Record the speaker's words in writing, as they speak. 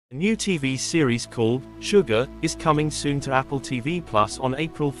A new TV series called Sugar is coming soon to Apple TV Plus on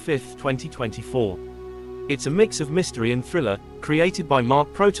April 5, 2024. It's a mix of mystery and thriller, created by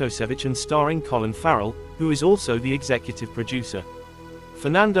Mark Protosevich and starring Colin Farrell, who is also the executive producer.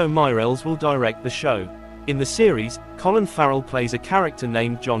 Fernando Meirelles will direct the show. In the series, Colin Farrell plays a character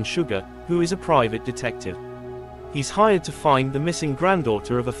named John Sugar, who is a private detective. He's hired to find the missing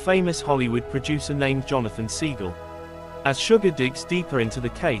granddaughter of a famous Hollywood producer named Jonathan Siegel. As Sugar digs deeper into the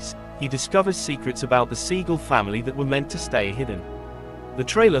case, he discovers secrets about the Siegel family that were meant to stay hidden. The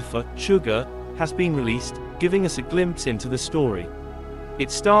trailer for Sugar has been released, giving us a glimpse into the story.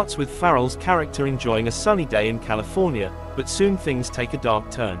 It starts with Farrell's character enjoying a sunny day in California, but soon things take a dark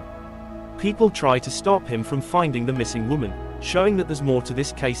turn. People try to stop him from finding the missing woman, showing that there's more to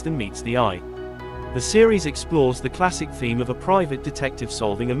this case than meets the eye. The series explores the classic theme of a private detective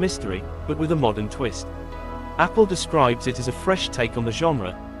solving a mystery, but with a modern twist. Apple describes it as a fresh take on the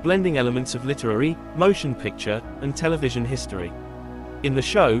genre, blending elements of literary, motion picture, and television history. In the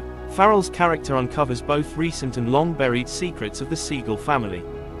show, Farrell's character uncovers both recent and long-buried secrets of the Siegel family.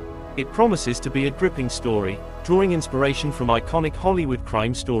 It promises to be a gripping story, drawing inspiration from iconic Hollywood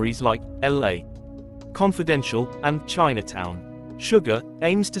crime stories like L.A. Confidential and Chinatown. Sugar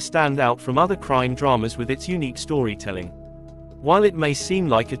aims to stand out from other crime dramas with its unique storytelling. While it may seem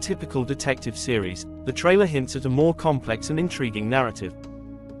like a typical detective series, the trailer hints at a more complex and intriguing narrative.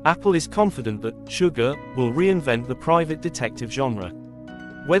 Apple is confident that Sugar will reinvent the private detective genre.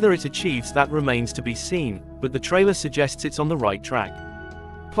 Whether it achieves that remains to be seen, but the trailer suggests it's on the right track.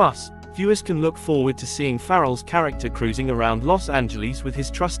 Plus, viewers can look forward to seeing Farrell's character cruising around Los Angeles with his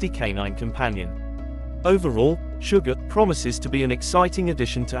trusty canine companion. Overall, Sugar promises to be an exciting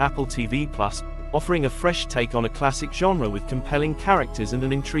addition to Apple TV Plus, offering a fresh take on a classic genre with compelling characters and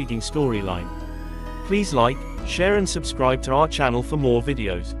an intriguing storyline. Please like, share and subscribe to our channel for more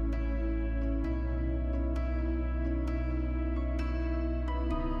videos.